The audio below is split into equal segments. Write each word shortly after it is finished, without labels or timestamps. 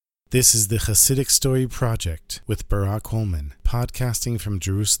This is the Hasidic Story Project with Barak Holman, podcasting from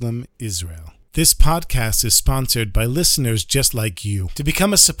Jerusalem, Israel. This podcast is sponsored by listeners just like you. To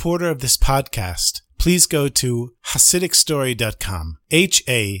become a supporter of this podcast, please go to HasidicStory.com,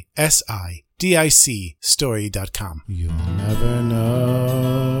 HASIDIC story.com. You'll never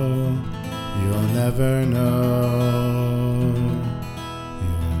know, you'll never know,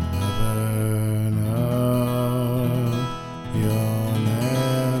 you'll never know, you'll never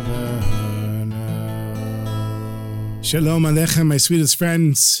know. Shalom Aleichem, my sweetest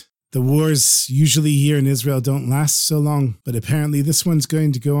friends. The wars usually here in Israel don't last so long, but apparently this one's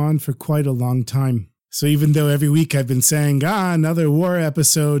going to go on for quite a long time. So even though every week I've been saying, another war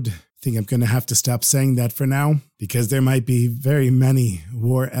episode, I think I'm going to have to stop saying that for now, because there might be very many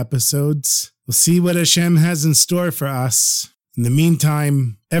war episodes. We'll see what Hashem has in store for us. In the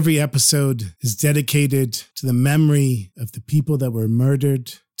meantime, every episode is dedicated to the memory of the people that were murdered,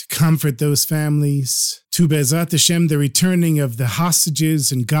 to comfort those families, to Be'ezrat Hashem, the returning of the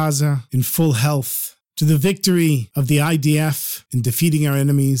hostages in Gaza in full health, to the victory of the IDF in defeating our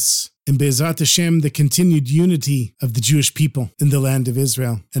enemies, and Be'ezrat Hashem, the continued unity of the Jewish people in the land of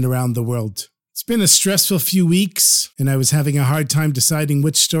Israel and around the world. It's been a stressful few weeks, and I was having a hard time deciding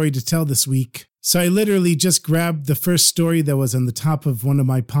which story to tell this week. So I literally just grabbed the first story that was on the top of one of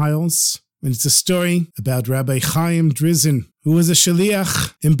my piles. And it's a story about Rabbi Chaim Drizin, who was a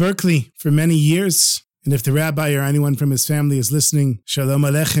shaliach in Berkeley for many years. And if the rabbi or anyone from his family is listening, Shalom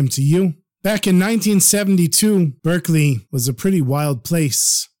Aleichem to you. Back in 1972, Berkeley was a pretty wild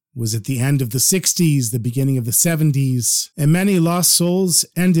place. It was at the end of the 60s, the beginning of the 70s, and many lost souls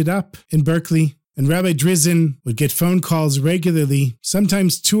ended up in Berkeley. And Rabbi Drizin would get phone calls regularly,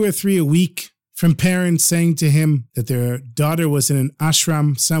 sometimes 2 or 3 a week, from parents saying to him that their daughter was in an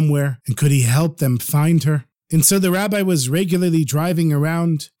ashram somewhere and could he help them find her. And so the rabbi was regularly driving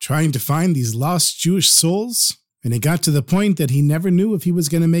around trying to find these lost Jewish souls. And it got to the point that he never knew if he was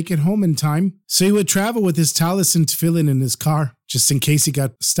going to make it home in time. So he would travel with his talis and tefillin in his car, just in case he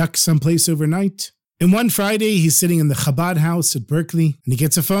got stuck someplace overnight. And one Friday, he's sitting in the Chabad house at Berkeley, and he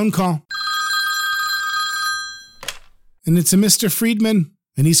gets a phone call. And it's a Mr. Friedman,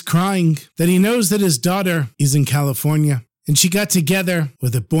 and he's crying that he knows that his daughter is in California. And she got together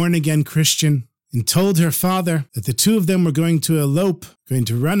with a born-again Christian and told her father that the two of them were going to elope, going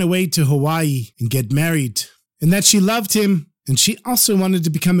to run away to Hawaii and get married. And that she loved him, and she also wanted to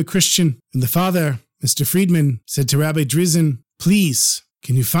become a Christian. And the father, Mr. Friedman, said to Rabbi Drizin, "Please,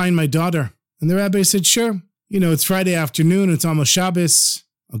 can you find my daughter?" And the rabbi said, "Sure. It's Friday afternoon, it's almost Shabbos.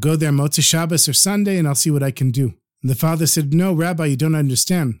 I'll go there Motzei Shabbos or Sunday, and I'll see what I can do." And the father said, "No, Rabbi, you don't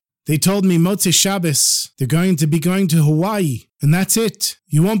understand. They told me Motzei Shabbos, they're going to be going to Hawaii, and that's it.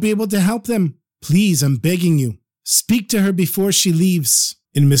 You won't be able to help them. Please, I'm begging you. Speak to her before she leaves."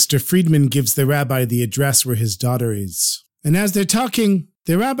 And Mr. Friedman gives the rabbi the address where his daughter is. And as they're talking,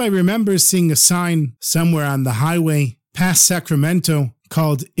 the rabbi remembers seeing a sign somewhere on the highway past Sacramento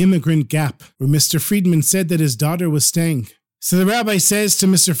called Immigrant Gap, where Mr. Friedman said that his daughter was staying. So the rabbi says to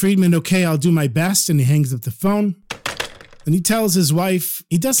Mr. Friedman, "Okay, I'll do my best," and he hangs up the phone. And he tells his wife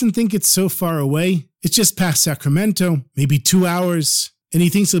he doesn't think it's so far away. It's just past Sacramento, maybe 2 hours, and he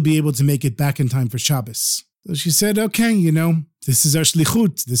thinks he'll be able to make it back in time for Shabbos. So she said, "Okay, this is our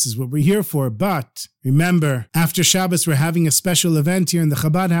shlichut. This is what we're here for. But remember, after Shabbos, we're having a special event here in the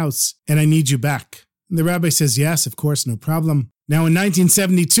Chabad house, and I need you back." And the rabbi says, "Yes, of course, no problem." Now, in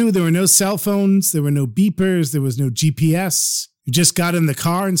 1972, there were no cell phones, there were no beepers, there was no GPS. You just got in the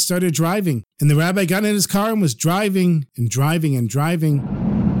car and started driving. And the rabbi got in his car and was driving and driving and driving.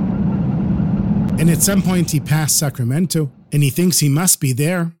 And at some point, he passed Sacramento, and he thinks he must be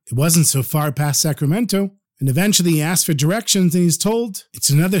there. It wasn't so far past Sacramento. And eventually he asks for directions and he's told it's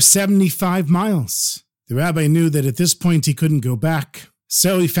another 75 miles. The rabbi knew that at this point he couldn't go back.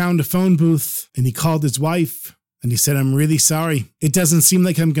 So he found a phone booth and he called his wife and he said, "I'm really sorry. It doesn't seem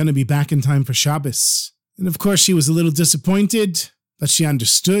like I'm going to be back in time for Shabbos." And of course she was a little disappointed, but she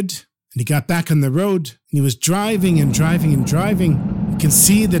understood. And he got back on the road and he was driving and driving and driving. You can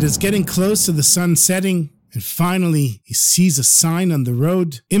see that it's getting close to the sun setting. And finally he sees a sign on the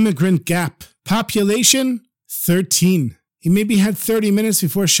road, Immigrant Gap, population 13. He maybe had 30 minutes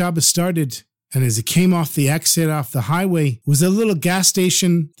before Shabbos started. And as he came off the exit off the highway, it was a little gas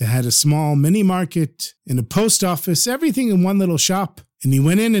station that had a small mini market and a post office, everything in one little shop. And he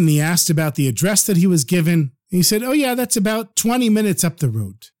went in and he asked about the address that he was given. And he said, "Oh yeah, that's about 20 minutes up the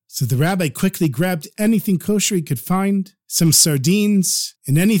road." So the rabbi quickly grabbed anything kosher he could find, some sardines,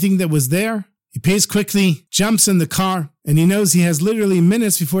 and anything that was there. He pays quickly, jumps in the car, and he knows he has literally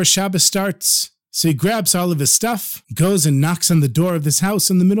minutes before Shabbos starts. So he grabs all of his stuff, goes and knocks on the door of this house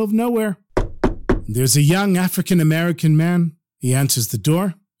in the middle of nowhere. There's a young African-American man. He answers the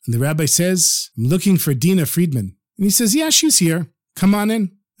door, and the rabbi says, I'm looking for Dina Friedman. And he says, yeah, she's here. Come on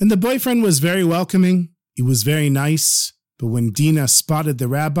in. And the boyfriend was very welcoming. He was very nice. But when Dina spotted the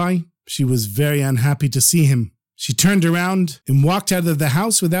rabbi, she was very unhappy to see him. She turned around and walked out of the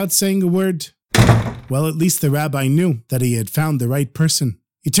house without saying a word. Well, at least the rabbi knew that he had found the right person.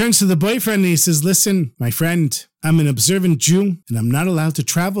 He turns to the boyfriend and he says, listen, my friend, I'm an observant Jew and I'm not allowed to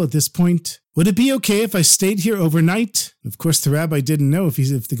travel at this point. Would it be okay if I stayed here overnight? Of course, the rabbi didn't know. If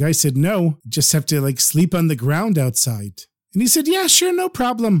the guy said no, you just have to sleep on the ground outside. And he said, yeah, sure, no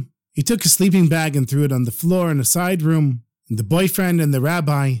problem. He took a sleeping bag and threw it on the floor in a side room. And the boyfriend and the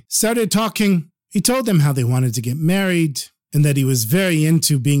rabbi started talking. He told them how they wanted to get married and that he was very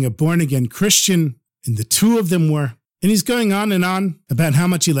into being a born-again Christian. And the two of them were. And he's going on and on about how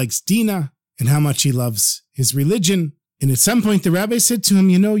much he likes Dina and how much he loves his religion. And at some point, the rabbi said to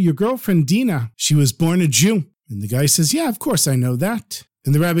him, your girlfriend Dina, she was born a Jew. And the guy says, yeah, of course I know that.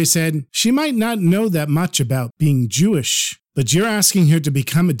 And the rabbi said, she might not know that much about being Jewish, but you're asking her to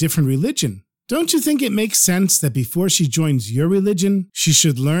become a different religion. Don't you think it makes sense that before she joins your religion, she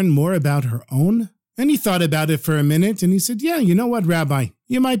should learn more about her own? And he thought about it for a minute and he said, yeah, you know what, Rabbi?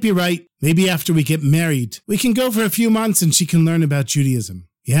 You might be right. Maybe after we get married, we can go for a few months and she can learn about Judaism.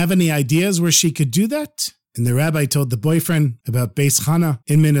 You have any ideas where she could do that? And the rabbi told the boyfriend about Beis Chana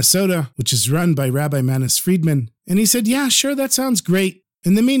in Minnesota, which is run by Rabbi Manis Friedman. And he said, yeah, sure, that sounds great.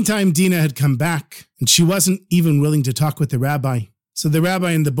 In the meantime, Dina had come back and she wasn't even willing to talk with the rabbi. So the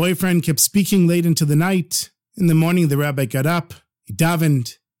rabbi and the boyfriend kept speaking late into the night. In the morning, the rabbi got up, he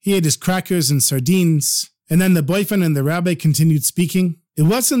davened, he ate his crackers and sardines, and then the boyfriend and the rabbi continued speaking. It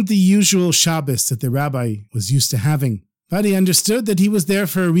wasn't the usual Shabbos that the rabbi was used to having, but he understood that he was there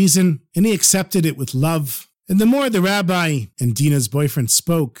for a reason, and he accepted it with love. And the more the rabbi and Dina's boyfriend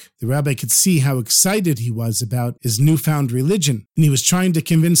spoke, the rabbi could see how excited he was about his newfound religion, and he was trying to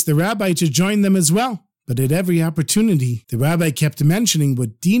convince the rabbi to join them as well. But at every opportunity, the rabbi kept mentioning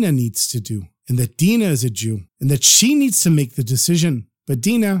what Dina needs to do, and that Dina is a Jew, and that she needs to make the decision. But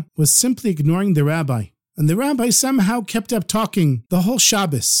Dina was simply ignoring the rabbi, and the rabbi somehow kept up talking the whole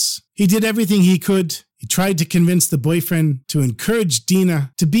Shabbos. He did everything he could. He tried to convince the boyfriend to encourage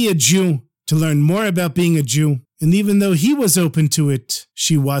Dina to be a Jew, to learn more about being a Jew, and even though he was open to it,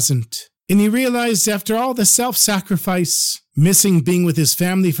 she wasn't. And he realized after all the self-sacrifice, missing being with his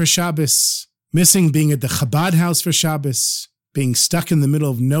family for Shabbos, missing being at the Chabad house for Shabbos, being stuck in the middle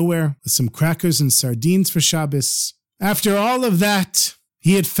of nowhere with some crackers and sardines for Shabbos, after all of that,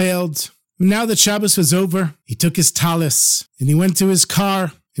 he had failed. Now that Shabbos was over, he took his talis and he went to his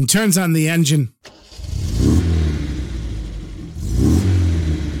car and turns on the engine.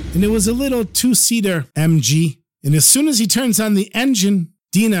 And it was a little two-seater MG. And as soon as he turns on the engine,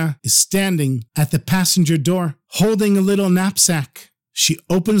 Dina is standing at the passenger door, holding a little knapsack. She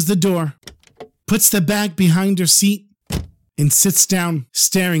opens the door, puts the bag behind her seat, and sits down,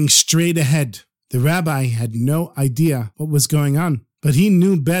 staring straight ahead. The rabbi had no idea what was going on, but he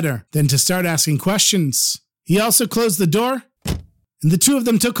knew better than to start asking questions. He also closed the door, and the two of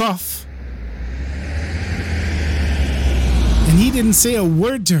them took off. And he didn't say a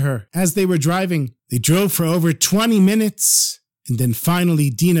word to her as they were driving. They drove for over 20 minutes, and then finally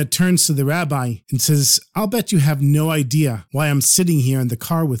Dina turns to the rabbi and says, I'll bet you have no idea why I'm sitting here in the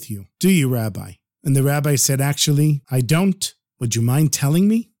car with you. Do you, Rabbi? And the rabbi said, actually, I don't. Would you mind telling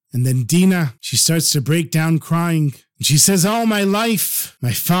me? And then Dina, she starts to break down crying. And she says, all my life,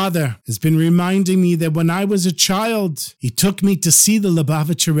 my father has been reminding me that when I was a child, he took me to see the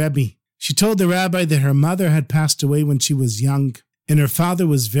Lubavitcher Rebbe. She told the rabbi that her mother had passed away when she was young, and her father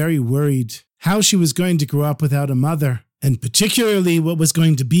was very worried how she was going to grow up without a mother, and particularly what was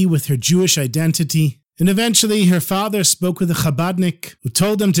going to be with her Jewish identity. And eventually her father spoke with a Chabadnik who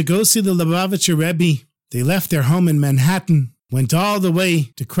told them to go see the Lubavitcher Rebbe. They left their home in Manhattan, went all the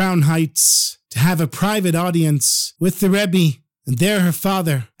way to Crown Heights to have a private audience with the Rebbe. And there her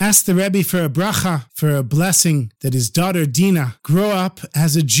father asked the Rebbe for a bracha, for a blessing that his daughter Dina grow up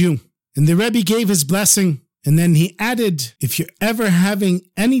as a Jew. And the Rebbe gave his blessing. And then he added, if you're ever having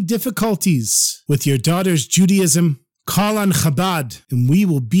any difficulties with your daughter's Judaism, call on Chabad and we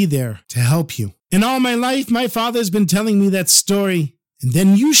will be there to help you. And all my life, my father's been telling me that story. And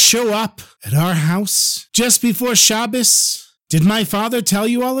then you show up at our house just before Shabbos. Did my father tell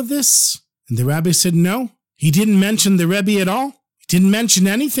you all of this? And the rabbi said, no. He didn't mention the Rebbe at all. He didn't mention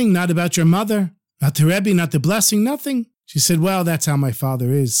anything, not about your mother, not the Rebbe, not the blessing, nothing. She said, well, that's how my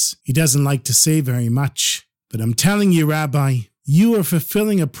father is. He doesn't like to say very much. But I'm telling you, Rabbi, You are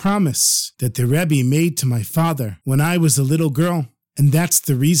fulfilling a promise that the Rebbe made to my father when I was a little girl. And that's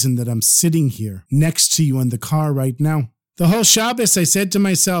the reason that I'm sitting here next to you in the car right now. The whole Shabbos, I said to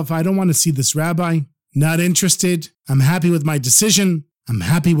myself, I don't want to see this rabbi. Not interested. I'm happy with my decision. I'm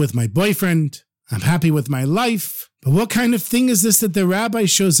happy with my boyfriend. I'm happy with my life. But what kind of thing is this that the rabbi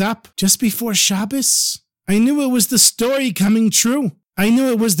shows up just before Shabbos? I knew it was the story coming true. I knew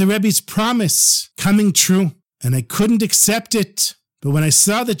it was the Rebbe's promise coming true. And I couldn't accept it. But when I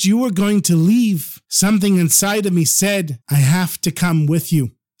saw that you were going to leave, something inside of me said, I have to come with you.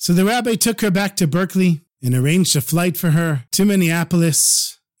 So the rabbi took her back to Berkeley and arranged a flight for her to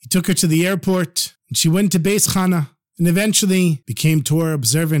Minneapolis. He took her to the airport and she went to Beis Chana and eventually became Torah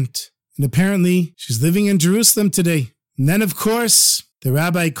observant. And apparently she's living in Jerusalem today. And then of course, the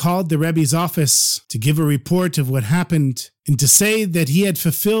rabbi called the Rebbe's office to give a report of what happened and to say that he had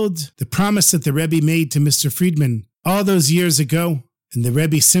fulfilled the promise that the Rebbe made to Mr. Friedman all those years ago. And the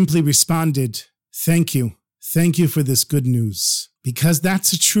Rebbe simply responded, thank you. Thank you for this good news. Because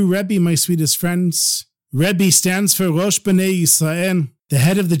that's a true Rebbe, my sweetest friends. Rebbe stands for Rosh B'nai Yisrael, the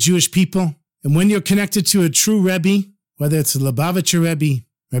head of the Jewish people. And when you're connected to a true Rebbe, whether it's a Lubavitcher Rebbe,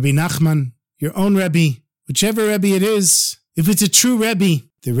 Rebbe Nachman, your own Rebbe, whichever Rebbe it is, if it's a true Rebbe,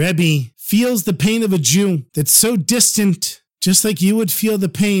 the Rebbe feels the pain of a Jew that's so distant, just like you would feel the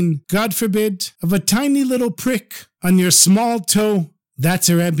pain, God forbid, of a tiny little prick on your small toe. That's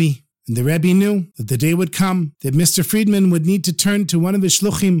a Rebbe. And the Rebbe knew that the day would come that Mr. Friedman would need to turn to one of his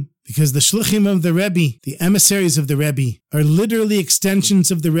shluchim, because the shluchim of the Rebbe, the emissaries of the Rebbe, are literally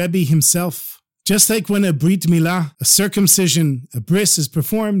extensions of the Rebbe himself. Just like when a brit milah, a circumcision, a bris is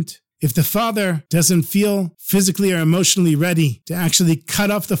performed, if the father doesn't feel physically or emotionally ready to actually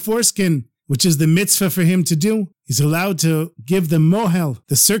cut off the foreskin, which is the mitzvah for him to do, he's allowed to give the mohel,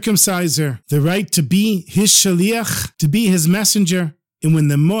 the circumciser, the right to be his shaliach, to be his messenger. And when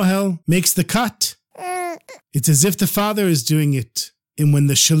the mohel makes the cut, it's as if the father is doing it. And when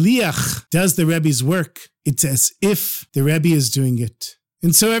the shaliach does the Rebbe's work, it's as if the Rebbe is doing it.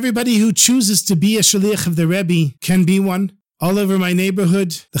 And so everybody who chooses to be a shaliach of the Rebbe can be one. All over my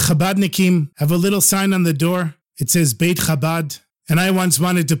neighborhood, the Chabadnikim have a little sign on the door. It says Beit Chabad. And I once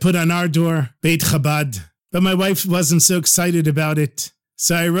wanted to put on our door Beit Chabad, but my wife wasn't so excited about it.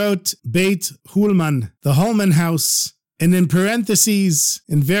 So I wrote Beit Hulman, the Holman house. And in parentheses,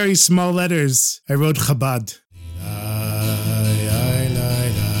 in very small letters, I wrote Chabad.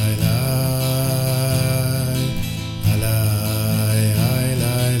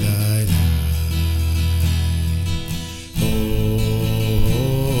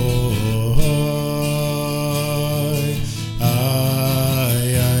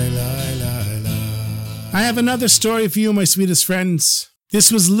 I have another story for you, my sweetest friends.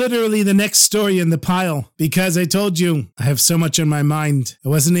 This was literally the next story in the pile, because I told you I have so much on my mind. I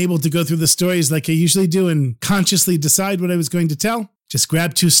wasn't able to go through the stories like I usually do and consciously decide what I was going to tell. Just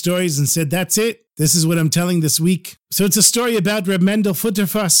grabbed 2 stories and said, that's it. This is what I'm telling this week. So it's a story about Reb Mendel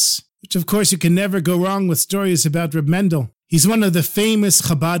Futterfass, which of course you can never go wrong with stories about Reb Mendel. He's one of the famous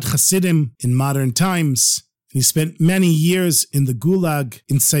Chabad Hasidim in modern times. He spent many years in the Gulag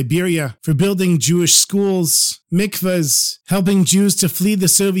in Siberia for building Jewish schools, mikvahs, helping Jews to flee the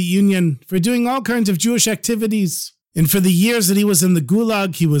Soviet Union, for doing all kinds of Jewish activities. And for the years that he was in the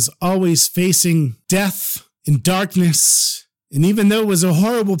Gulag, he was always facing death and darkness. And even though it was a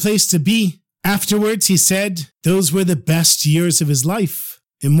horrible place to be, afterwards he said those were the best years of his life.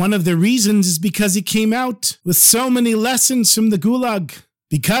 And one of the reasons is because he came out with so many lessons from the Gulag.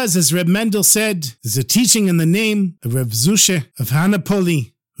 Because, as Reb Mendel said, there's a teaching in the name of Reb Zusha of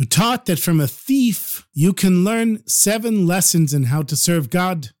Hanapoli, who taught that from a thief, you can learn 7 lessons in how to serve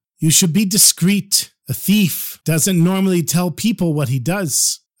God. You should be discreet. A thief doesn't normally tell people what he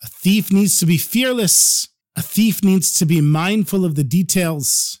does. A thief needs to be fearless. A thief needs to be mindful of the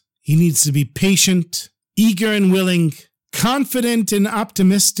details. He needs to be patient, eager and willing, confident and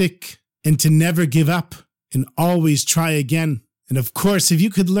optimistic, and to never give up and always try again. And of course, if you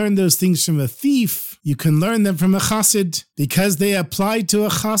could learn those things from a thief, you can learn them from a chassid, because they apply to a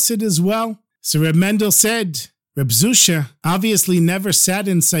chassid as well. So Reb Mendel said, Reb Zusha obviously never sat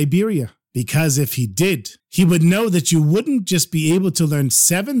in Siberia, because if he did, he would know that you wouldn't just be able to learn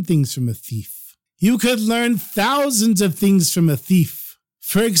 7 things from a thief. You could learn thousands of things from a thief.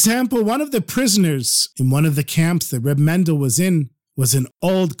 For example, one of the prisoners in one of the camps that Reb Mendel was in was an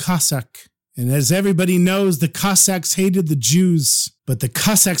old Cossack. And as everybody knows, the Cossacks hated the Jews, but the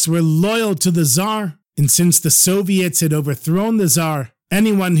Cossacks were loyal to the Tsar. And since the Soviets had overthrown the Tsar,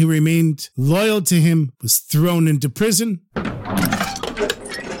 anyone who remained loyal to him was thrown into prison.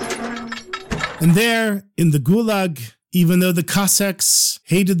 And there, in the Gulag, Even though the Cossacks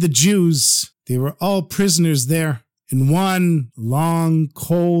hated the Jews, they were all prisoners there. In one long,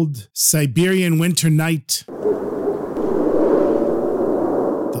 cold Siberian winter night,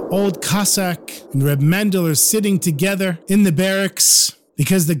 the old Cossack and Reb Mendel are sitting together in the barracks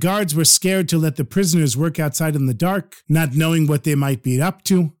because the guards were scared to let the prisoners work outside in the dark, not knowing what they might be up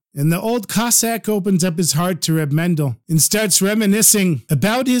to. And the old Cossack opens up his heart to Reb Mendel and starts reminiscing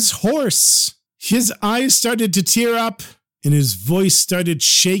about his horse. His eyes started to tear up and his voice started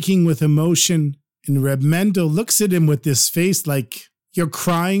shaking with emotion. And Reb Mendel looks at him with this face like, "You're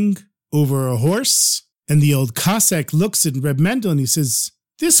crying over a horse?" And the old Cossack looks at Reb Mendel and he says,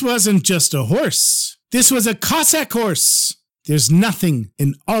 "This wasn't just a horse. This was a Cossack horse. There's nothing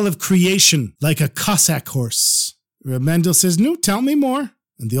in all of creation like a Cossack horse." Reb Mendel says, "No, tell me more."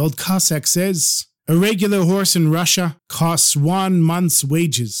 And the old Cossack says, "A regular horse in Russia costs 1 month's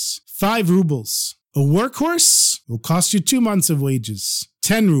wages, 5 rubles. A workhorse will cost you 2 months of wages,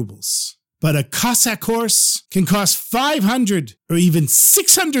 10 rubles. But a Cossack horse can cost 500 or even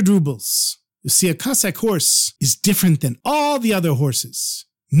 600 rubles. You see, a Cossack horse is different than all the other horses.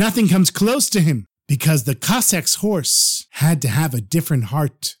 Nothing comes close to him because the Cossack's horse had to have a different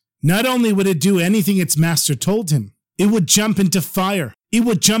heart. Not only would it do anything its master told him, it would jump into fire. It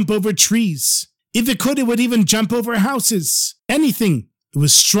would jump over trees. If it could, it would even jump over houses. Anything. It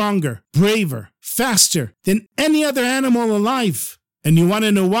was stronger, braver, faster than any other animal alive. And you want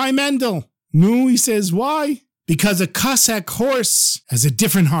to know why, Mendel? No, he says, why? Because a Cossack horse has a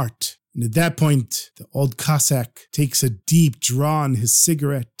different heart." And at that point, the old Cossack takes a deep draw on his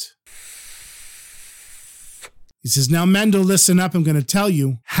cigarette. He says, "Now, Mendel, listen up. I'm going to tell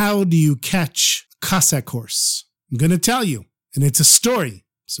you, how do you catch a Cossack horse? I'm going to tell you, and it's a story.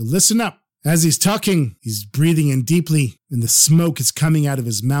 So listen up." As he's talking, he's breathing in deeply, and the smoke is coming out of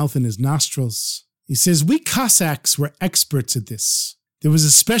his mouth and his nostrils. He says, "We Cossacks were experts at this. There was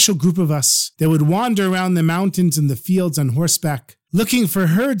a special group of us that would wander around the mountains and the fields on horseback, looking for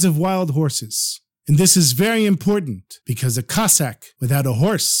herds of wild horses. And this is very important, because a Cossack without a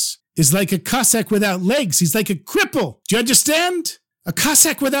horse is like a Cossack without legs. He's like a cripple. Do you understand? A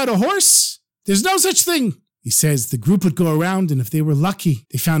Cossack without a horse? There's no such thing." He says the group would go around, and if they were lucky,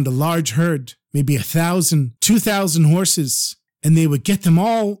 they found a large herd, maybe 1,000, 2,000 horses, and they would get them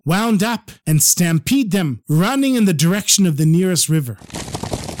all wound up and stampede them, running in the direction of the nearest river.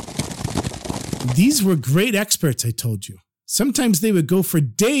 These were great experts, I told you. Sometimes they would go for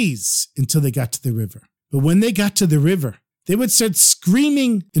days until they got to the river. But when they got to the river, they would start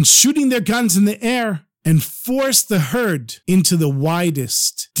screaming and shooting their guns in the air and force the herd into the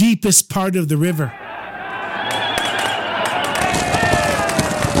widest, deepest part of the river.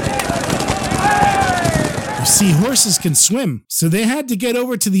 You see, horses can swim, so they had to get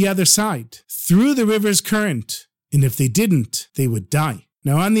over to the other side, through the river's current, and if they didn't, they would die.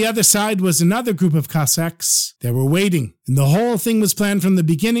 Now on the other side was another group of Cossacks that were waiting, and the whole thing was planned from the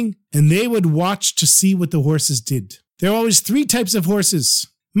beginning, and they would watch to see what the horses did. There were always 3 types of horses.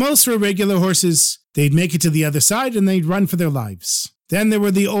 Most were regular horses. They'd make it to the other side and they'd run for their lives. Then there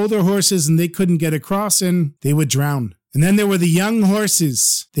were the older horses and they couldn't get across and they would drown. And then there were the young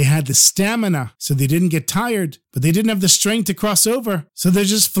horses. They had the stamina, so they didn't get tired, but they didn't have the strength to cross over. So they're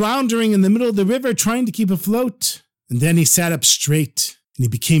just floundering in the middle of the river trying to keep afloat. And then he sat up straight and he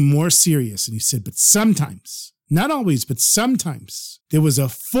became more serious. And he said, but sometimes, not always, but sometimes, there was a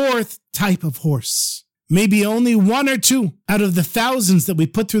 4th type of horse. Maybe only 1 or 2 out of the thousands that we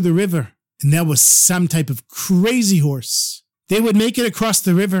put through the river. And that was some type of crazy horse. They would make it across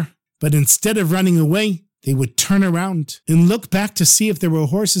the river, but instead of running away, they would turn around and look back to see if there were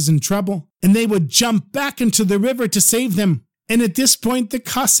horses in trouble, and they would jump back into the river to save them. And at this point, the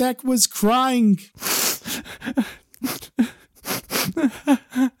Cossack was crying.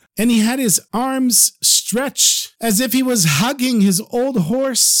 And he had his arms stretched as if he was hugging his old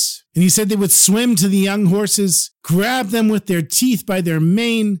horse. And he said they would swim to the young horses, grab them with their teeth by their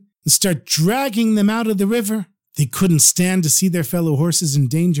mane, and start dragging them out of the river. They couldn't stand to see their fellow horses in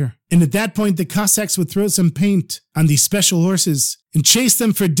danger. And at that point, the Cossacks would throw some paint on these special horses and chase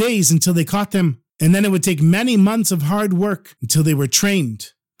them for days until they caught them. And then it would take many months of hard work until they were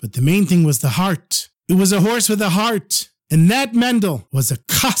trained. But the main thing was the heart. It was a horse with a heart. And that Mendel was a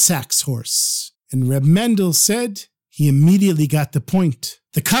Cossack's horse. And Reb Mendel said he immediately got the point.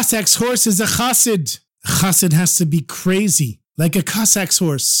 The Cossack's horse is a chassid. A chassid has to be crazy, like a Cossack's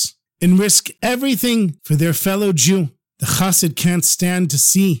horse, and risk everything for their fellow Jew. The chassid can't stand to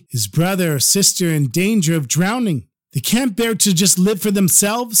see his brother or sister in danger of drowning. They can't bear to just live for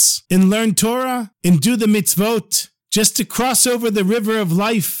themselves and learn Torah and do the mitzvot just to cross over the river of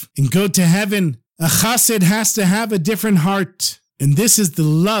life and go to heaven. A chassid has to have a different heart. And this is the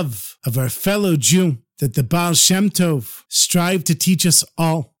love of our fellow Jew that the Baal Shem Tov strived to teach us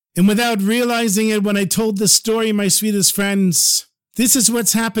all. And without realizing it, when I told this story, my sweetest friends, this is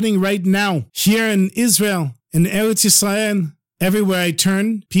what's happening right now here in Israel, in Eretz Yisrael. Everywhere I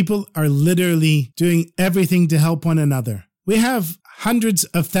turn, people are literally doing everything to help one another. We have hundreds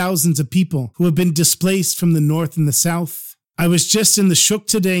of thousands of people who have been displaced from the north and the south. I was just in the shuk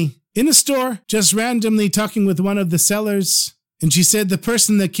today, in a store, just randomly talking with one of the sellers. And she said the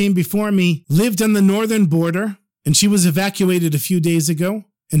person that came before me lived on the northern border, and she was evacuated a few days ago.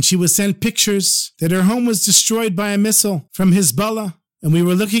 And she was sent pictures that her home was destroyed by a missile from Hezbollah. And we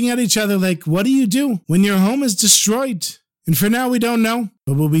were looking at each other like, what do you do when your home is destroyed? And for now, we don't know.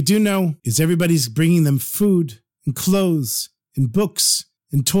 But what we do know is everybody's bringing them food and clothes and books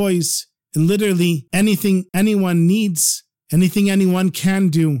and toys and literally anything anyone needs, anything anyone can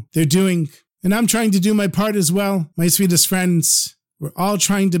do, they're doing. And I'm trying to do my part as well, my sweetest friends. We're all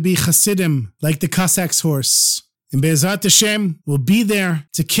trying to be Hasidim, like the Cossack's horse. And Be'ezrat Hashem will be there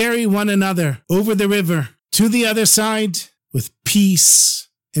to carry one another over the river to the other side with peace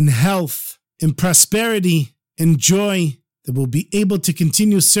and health and prosperity and joy that will be able to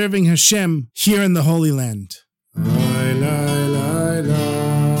continue serving Hashem here in the Holy Land.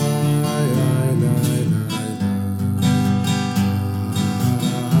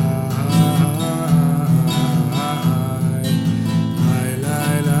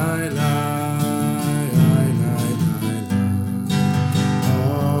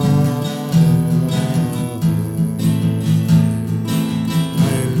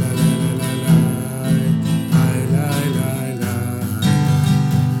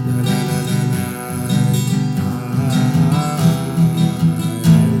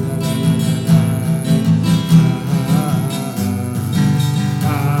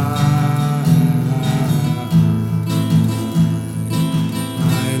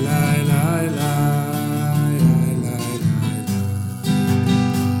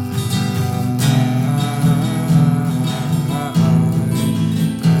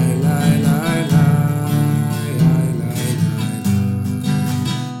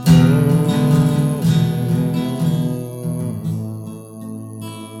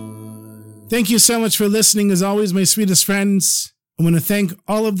 Thank you so much for listening, as always, my sweetest friends. I want to thank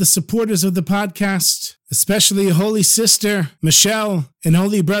all of the supporters of the podcast, especially Holy Sister Michelle and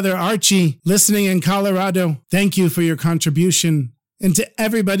Holy Brother Archie, listening in Colorado. Thank you for your contribution. And to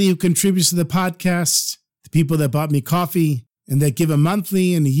everybody who contributes to the podcast, the people that bought me coffee and that give a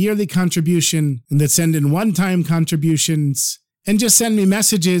monthly and a yearly contribution and that send in one-time contributions and just send me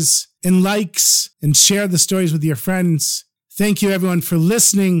messages and likes and share the stories with your friends. Thank you, everyone, for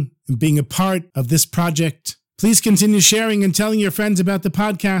listening and being a part of this project. Please continue sharing and telling your friends about the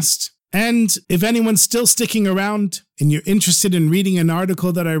podcast. And if anyone's still sticking around and you're interested in reading an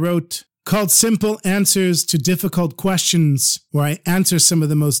article that I wrote called Simple Answers to Difficult Questions, where I answer some of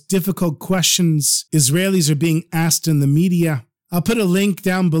the most difficult questions Israelis are being asked in the media, I'll put a link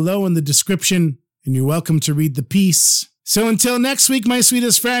down below in the description, and you're welcome to read the piece. So until next week, my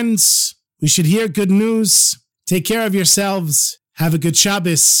sweetest friends, we should hear good news. Take care of yourselves. Have a good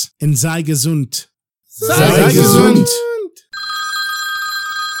Shabbos and sei gesund. Sei gesund.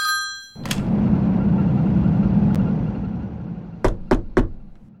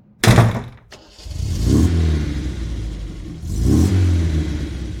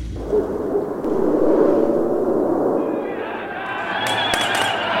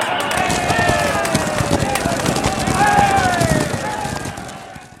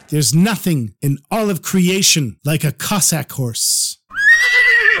 There's nothing in all of creation like a Cossack horse.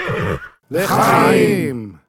 L'chaim.